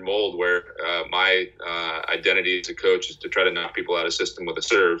this weird mold where my identity as a coach is to try to knock people out of system with a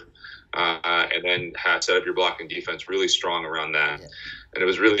serve, and then set up your blocking defense really strong around that. Yeah. And it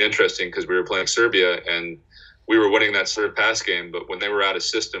was really interesting because we were playing Serbia and we were winning that serve pass game, but when they were out of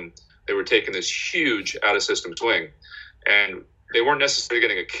system, they were taking this huge out of system swing, and they weren't necessarily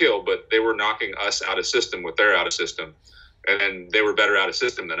getting a kill, but they were knocking us out of system with their out of system, and then they were better out of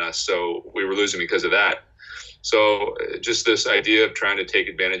system than us, so we were losing because of that. So just this idea of trying to take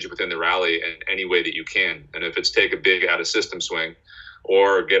advantage within the rally in any way that you can, and if it's take a big out of system swing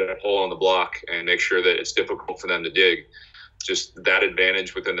or get a hole on the block and make sure that it's difficult for them to dig, just that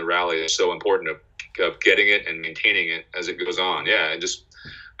advantage within the rally is so important of getting it and maintaining it as it goes on. Yeah, and just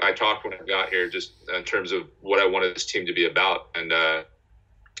I talked when I got here just in terms of what I wanted this team to be about, and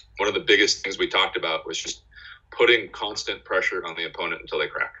one of the biggest things we talked about was just putting constant pressure on the opponent until they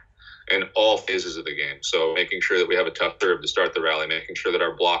crack in all phases of the game. So making sure that we have a tough serve to start the rally, making sure that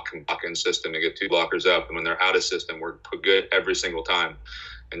our block can block in system and get two blockers up, and when they're out of system, we're good every single time,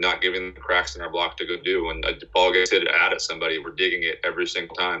 and not giving them cracks in our block to go do. When the ball gets hit at somebody, we're digging it every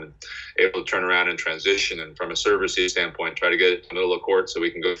single time and able to turn around and transition. And from a serve receive standpoint, try to get it in the middle of court so we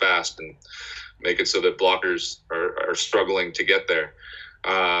can go fast and make it so that blockers are struggling to get there.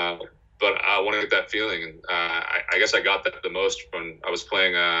 But I want to get that feeling. And I guess I got that the most when I was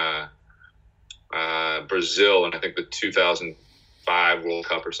playing Brazil in I think the 2005 World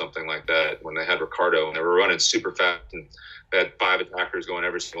Cup or something like that, when they had Ricardo and they were running super fast and they had 5 attackers going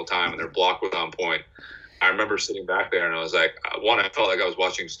every single time and their block was on point. I remember sitting back there and I was like, I felt like I was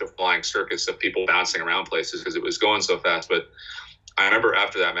watching just a flying circus of people bouncing around places because it was going so fast. But I remember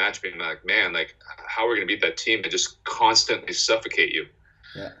after that match being like, man, like, how are we going to beat that team that just constantly suffocate you?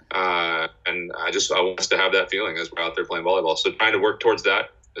 Yeah. And I want us to have that feeling as we're out there playing volleyball. So trying to work towards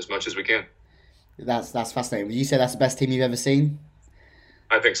that as much as we can. That's fascinating. Would you say that's the best team you've ever seen?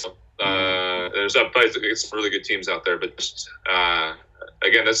 I think so. There's some really good teams out there, but just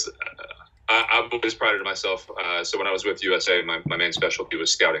again, I've always prided myself. So when I was with USA, my main specialty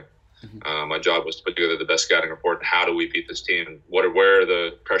was scouting. Mm-hmm. My job was to put together the best scouting report. And how do we beat this team? And where are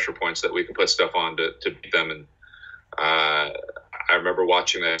the pressure points that we can put stuff on to beat them? And I remember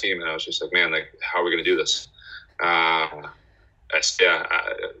watching that team, and I was just like, man, like, how are we going to do this?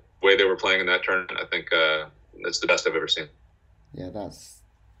 Way they were playing in that tournament, I think that's the best I've ever seen. Yeah,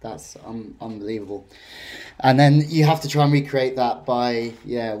 that's unbelievable. And then you have to try and recreate that by,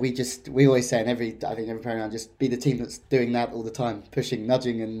 we always say in every program, just be the team that's doing that all the time, pushing,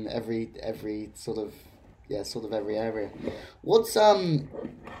 nudging in every sort of every area. What's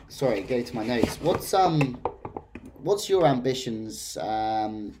sorry, go to my notes. What's your ambitions?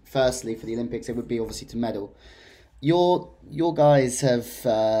 Firstly, for the Olympics, it would be obviously to medal. Your guys have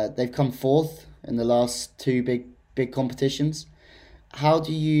they've come fourth in the last 2 big competitions. How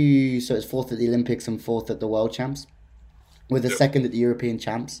do you? So it's fourth at the Olympics and fourth at the World Champs, with a second at the European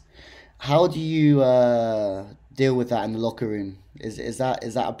Champs. How do you deal with that in the locker room? Is that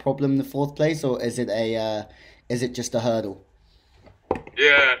a problem, the fourth place, or is it just a hurdle?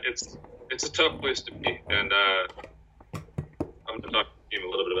 Yeah, it's a tough place to be, and I'm going to talk to the team a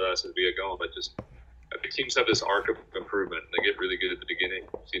little bit about this as we get going, but just I think teams have this arc of improvement. They get really good at the beginning.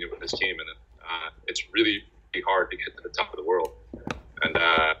 I've seen it with this team, and it's really hard to get to the top of the world. And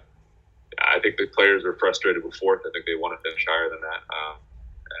I think the players are frustrated with fourth. I think they want to finish higher than that.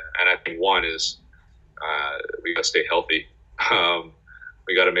 And I think one is we got to stay healthy.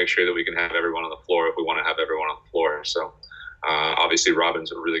 We got to make sure that we can have everyone on the floor if we want to have everyone on the floor. So obviously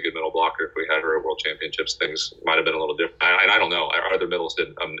Robin's a really good middle blocker. If we had her at World Championships, things might have been a little different. And I don't know. Our other middles did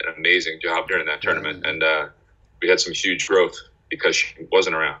an amazing job during that tournament. And we had some huge growth because she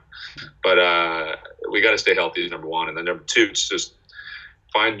wasn't around. But we got to stay healthy is number one. And then number two, it's just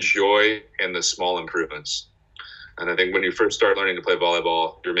find joy in the small improvements. And I think when you first start learning to play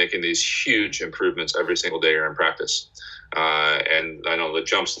volleyball, you're making these huge improvements every single day you're in practice. And I know the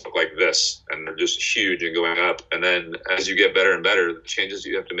jumps look like this, and they're just huge and going up. And then as you get better and better, the changes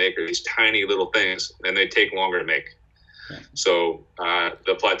you have to make are these tiny little things, and they take longer to make. So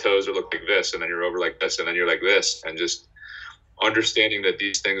the plateaus are look like this, and then you're over like this, and then you're like this. And just understanding that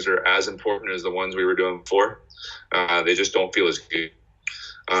these things are as important as the ones we were doing before. They just don't feel as good.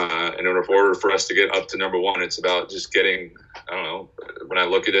 In order for us to get up to number one, it's about just getting, I don't know, when I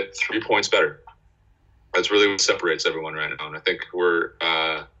look at it, 3 points better. That's really what separates everyone right now. And I think we're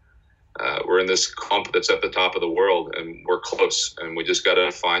in this clump that's at the top of the world, and we're close. And we just got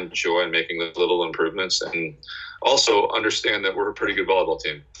to find joy in making those little improvements, and also understand that we're a pretty good volleyball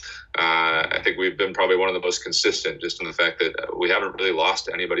team. I think we've been probably one of the most consistent, just in the fact that we haven't really lost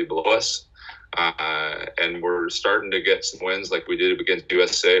to anybody below us. And we're starting to get some wins like we did against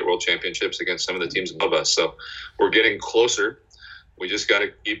USA at World Championships against some of the teams above us. So we're getting closer. We just got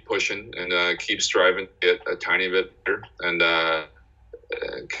to keep pushing and keep striving to get a tiny bit better and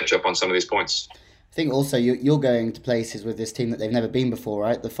catch up on some of these points. I think also you're going to places with this team that they've never been before,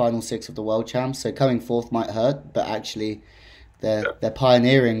 right? The final 6 of the World Champs. So coming fourth might hurt, but actually they're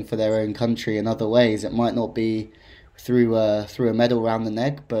pioneering for their own country in other ways. It might not be through a medal around the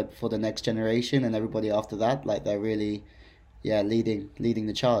neck, but for the next generation and everybody after that, like they're really, leading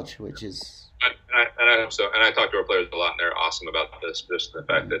the charge, which is. And I hope so. And I talk to our players a lot, and they're awesome about this. Just the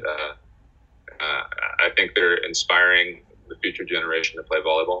fact that I think they're inspiring the future generation to play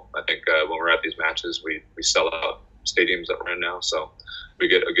volleyball. I think when we're at these matches, we sell out stadiums that we're in now, so we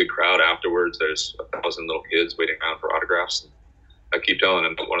get a good crowd afterwards. There's 1,000 little kids waiting around for autographs. And I keep telling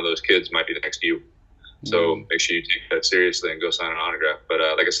them that one of those kids might be the next you. So make sure you take that seriously and go sign an autograph. But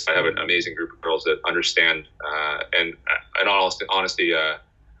like I said, I have an amazing group of girls that understand and in all honesty,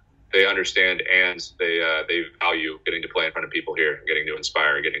 they understand and they value getting to play in front of people here, getting to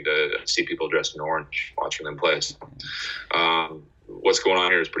inspire, getting to see people dressed in orange, watching them play. So, what's going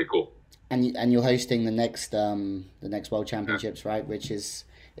on here is pretty cool. And you're hosting the next World Championships, right? Which is,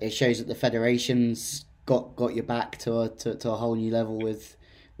 it shows that the federation's got your back to a whole new level with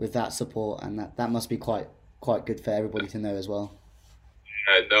that support, and that must be quite good for everybody to know as well.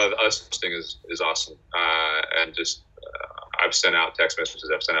 No, us hosting is awesome, and just I've sent out text messages,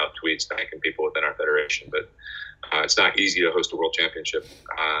 I've sent out tweets thanking people within our federation, but it's not easy to host a world championship,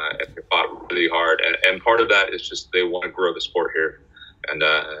 and they fought really hard, and part of that is just they want to grow the sport here, and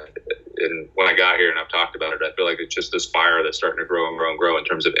when I got here and I've talked about it, I feel like it's just this fire that's starting to grow and grow and grow in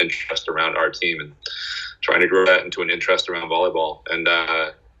terms of interest around our team and trying to grow that into an interest around volleyball, and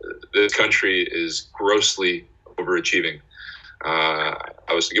this country is grossly overachieving.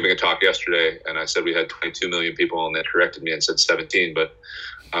 I was giving a talk yesterday, and I said we had 22 million people, and they corrected me and said 17. But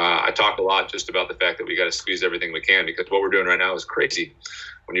I talk a lot just about the fact that we got to squeeze everything we can, because what we're doing right now is crazy.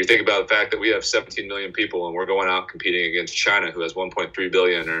 When you think about the fact that we have 17 million people, and we're going out competing against China, who has 1.3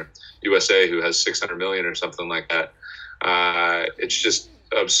 billion, or USA, who has 600 million, or something like that, it's just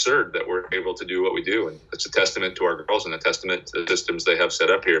absurd that we're able to do what we do, and it's a testament to our girls and a testament to the systems they have set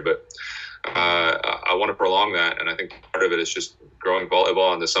up here. But I want to prolong that, and I think part of it is just growing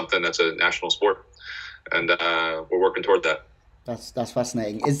volleyball into something that's a national sport, and we're working toward that. That's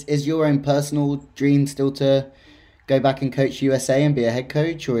fascinating. Is your own personal dream still to go back and coach USA and be a head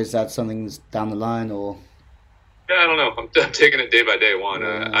coach, or is that something that's down the line? Or I don't know. I'm taking it day by day.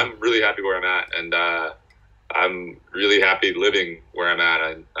 I'm really happy where I'm at, and I'm really happy living where I'm at.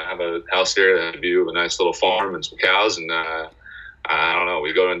 I have a house here that has a view of a nice little farm and some cows, and I don't know,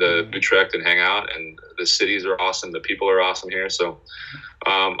 we go into Utrecht and hang out, and the cities are awesome. The people are awesome here. So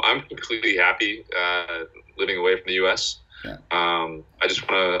I'm completely happy living away from the U.S. Yeah.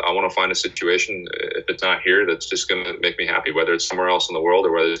 I want to find a situation, if it's not here, that's just going to make me happy, whether it's somewhere else in the world,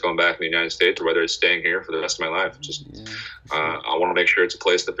 or whether it's going back in the United States, or whether it's staying here for the rest of my life. Just sure. I want to make sure it's a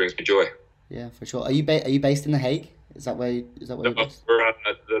place that brings me joy. Yeah, for sure. Are you based in The Hague? Is that where you're based? We're at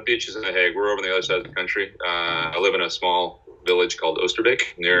the beach is in The Hague. We're over on the other side of the country. I live in a small village called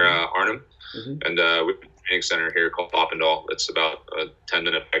Oosterbeek near Arnhem, and we have a training center here called Opendal. It's about a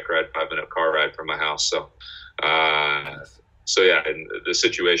 10-minute bike ride, 5-minute car ride from my house. So yeah, and the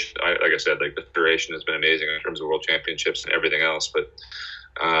situation, like I said, like the federation has been amazing in terms of world championships and everything else, but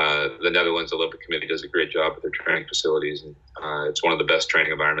the Netherlands Olympic Committee does a great job with their training facilities, and it's one of the best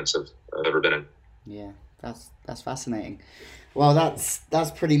training environments I've ever been in. Yeah, that's fascinating. Well,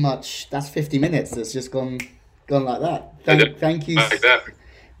 that's pretty much 50 minutes. That's just gone like that. Thank you. Like that.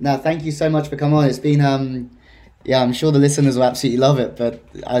 No, thank you so much for coming on. It's been I'm sure the listeners will absolutely love it. But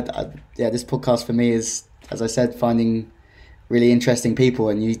this podcast for me is, as I said, finding really interesting people,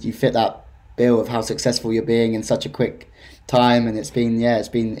 and you fit that bill of how successful you're being in such a quick time, and it's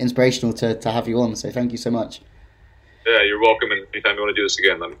been inspirational to have you on. So thank you so much. Yeah, you're welcome. And anytime you want to do this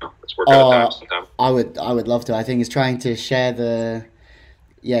again, let me know. Let's work out a time sometime. I would love to. I think it's trying to share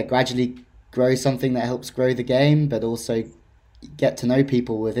gradually grow something that helps grow the game, but also get to know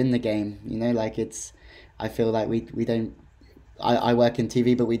people within the game. I feel like we don't. I work in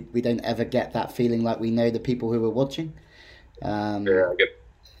TV, but we don't ever get that feeling like we know the people who are watching. I get.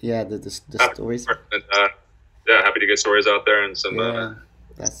 Yeah, the stories. And, happy to get stories out there and some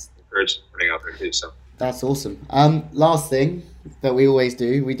that's encouragement out there too. So that's awesome. Last thing, that we always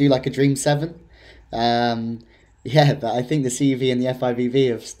do. We do like a Dream 7. Yeah, but I think the CEV and the FIVB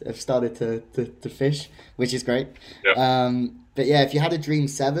have started to fish, which is great. Yep. But yeah, if you had a Dream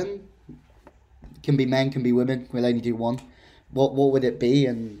 7, can be men, can be women, we'll only do one. What would it be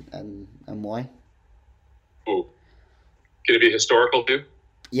and why? Ooh. Can it be historical too?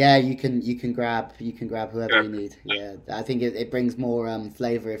 Yeah, you can grab whoever you need. Yeah, I think it brings more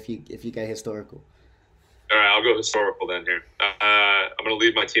flavor if you go historical. All right, I'll go historical then here. I'm going to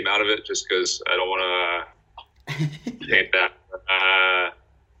leave my team out of it just because I don't want to paint that.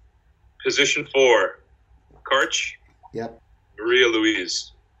 Position 4, Karch. Yep. Maria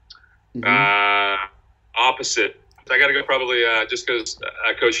Louise. Mm-hmm. Opposite. I got to go probably just because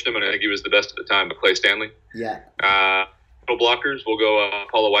I coached him and I think he was the best at the time, but Clay Stanley. Yeah. Middle blockers, we'll go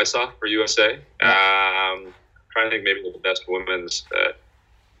Paula Wysau for USA. Yeah. Trying to think maybe the best women's that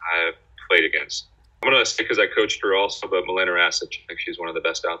I've played against. I'm going to say because I coached her also, but Milena Rasic, I think she's one of the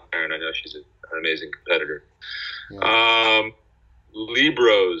best out there, and I know she's an amazing competitor. Yeah.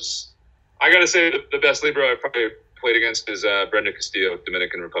 Libros. I got to say the best Libro I probably played against is Brenda Castillo,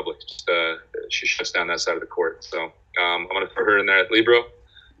 Dominican Republic. She shuts down that side of the court. So I'm going to throw her in there at Libro.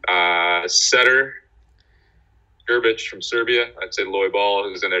 Setter, Gerbic from Serbia. I'd say Loy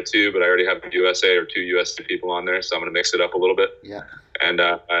Ball is in there too, but I already have USA or 2 USA people on there, so I'm going to mix it up a little bit. Yeah. And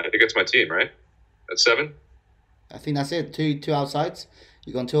I think it's my team, right? That's 7? I think that's it. Two outsides.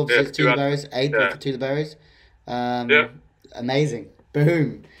 You've gone 2 opposites, 2 liberos, 8 with the 2 liberos. Amazing.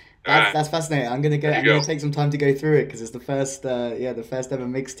 Boom. That's fascinating. I'm gonna take some time to go through it because it's the first ever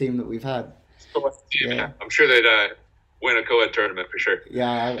mixed team that we've had. Yeah. I'm sure they'd win a co-ed tournament for sure. Yeah,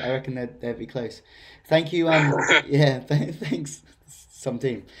 I reckon they'd be close. Thank you. Thanks. Some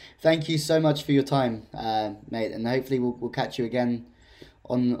team. Thank you so much for your time, mate. And hopefully we'll catch you again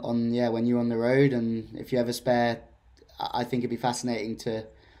on when you're on the road. And if you ever spare, I think it'd be fascinating to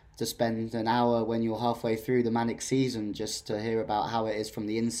spend an hour when you're halfway through the Manic season just to hear about how it is from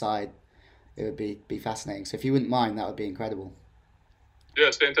the inside. It would be fascinating. So if you wouldn't mind, that would be incredible.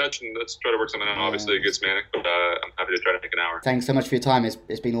 Yeah, stay in touch and let's try to work something out. Obviously it gets manic, but I'm happy to try to take an hour. Thanks so much for your time.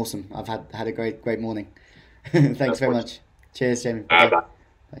 It's been awesome. I've had a great morning. Thanks very much. Cheers, Jamie. Bye.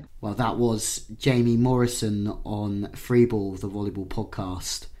 Well, that was Jamie Morrison on Freeball, the volleyball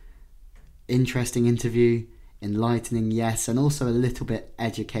podcast. Interesting interview, enlightening, yes, and also a little bit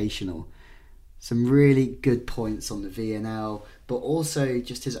educational. Some really good points on the VNL, but also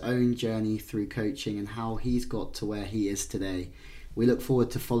just his own journey through coaching and how he's got to where he is today. We look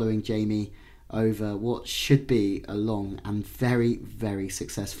forward to following Jamie over what should be a long and very, very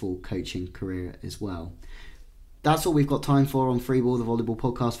successful coaching career as well. That's all we've got time for on Freeball, the volleyball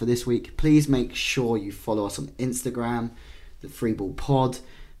podcast for this week. Please make sure you follow us on Instagram, the Freeball Pod,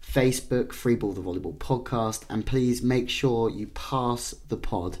 Facebook, Freeball, the volleyball podcast, and please make sure you pass the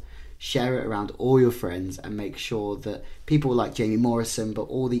pod, share it around all your friends, and make sure that people like Jamie Morrison, but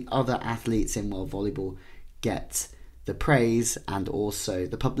all the other athletes in world volleyball get the praise and also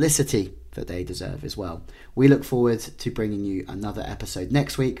the publicity that they deserve as well. We look forward to bringing you another episode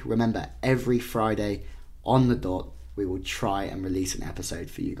next week. Remember, every Friday on the dot, we will try and release an episode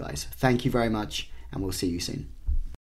for you guys. Thank you very much, and we'll see you soon.